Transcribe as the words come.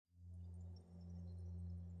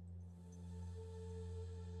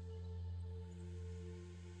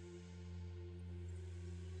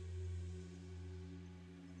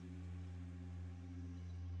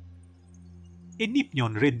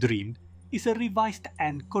Enypnion Redreamed is a revised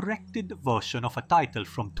and corrected version of a title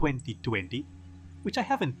from 2020, which I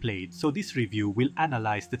haven't played, so this review will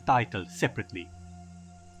analyze the title separately.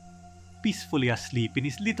 Peacefully asleep in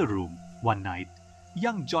his little room one night,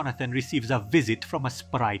 young Jonathan receives a visit from a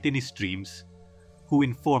sprite in his dreams, who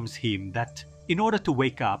informs him that in order to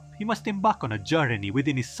wake up, he must embark on a journey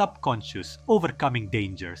within his subconscious, overcoming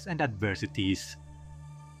dangers and adversities.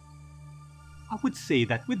 I would say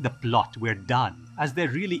that with the plot we're done, as there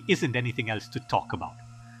really isn't anything else to talk about.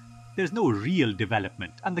 There's no real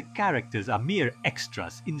development, and the characters are mere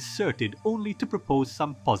extras inserted only to propose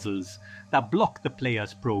some puzzles that block the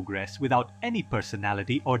player's progress without any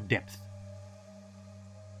personality or depth.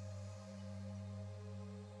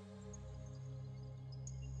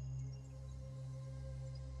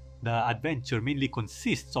 The adventure mainly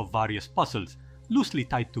consists of various puzzles, loosely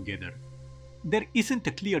tied together. There isn't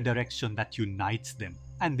a clear direction that unites them,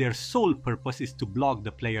 and their sole purpose is to block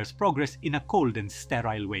the player's progress in a cold and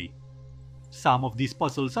sterile way. Some of these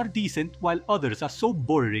puzzles are decent, while others are so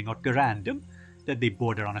boring or random that they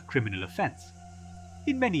border on a criminal offense.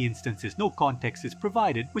 In many instances, no context is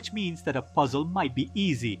provided, which means that a puzzle might be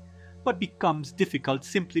easy, but becomes difficult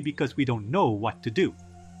simply because we don't know what to do.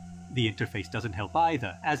 The interface doesn't help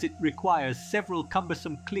either, as it requires several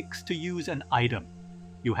cumbersome clicks to use an item.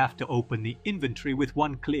 You have to open the inventory with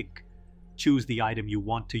one click, choose the item you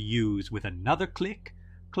want to use with another click,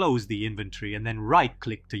 close the inventory, and then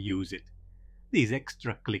right-click to use it. These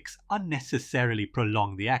extra clicks unnecessarily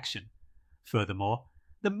prolong the action. Furthermore,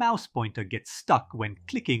 the mouse pointer gets stuck when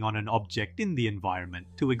clicking on an object in the environment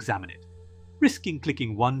to examine it, risking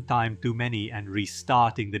clicking one time too many and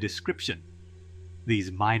restarting the description.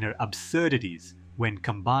 These minor absurdities, when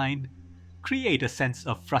combined, create a sense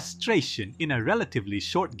of frustration in a relatively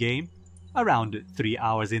short game, around 3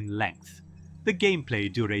 hours in length. The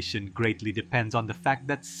gameplay duration greatly depends on the fact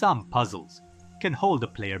that some puzzles can hold the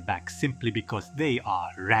player back simply because they are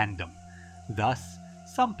random. Thus,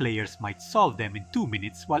 some players might solve them in 2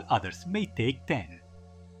 minutes while others may take 10.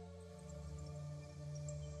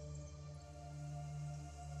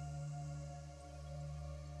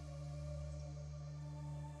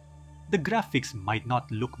 The graphics might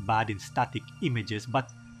not look bad in static images,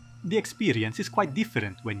 but the experience is quite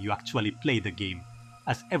different when you actually play the game,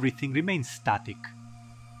 as everything remains static.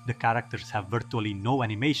 The characters have virtually no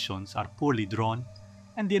animations, are poorly drawn,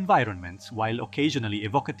 and the environments, while occasionally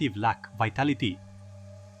evocative, lack vitality.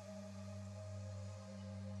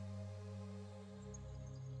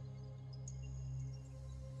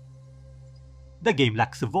 The game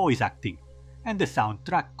lacks voice acting, and the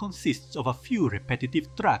soundtrack consists of a few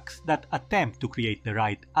repetitive tracks that attempt to create the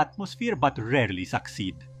right atmosphere but rarely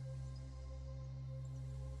succeed.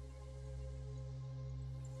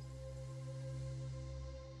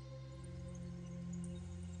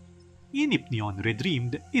 Enypnion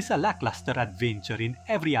Redreamed is a lackluster adventure in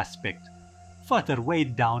every aspect, further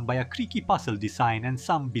weighed down by a creaky puzzle design and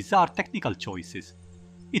some bizarre technical choices.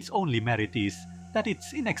 Its only merit is that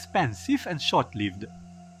it's inexpensive and short-lived,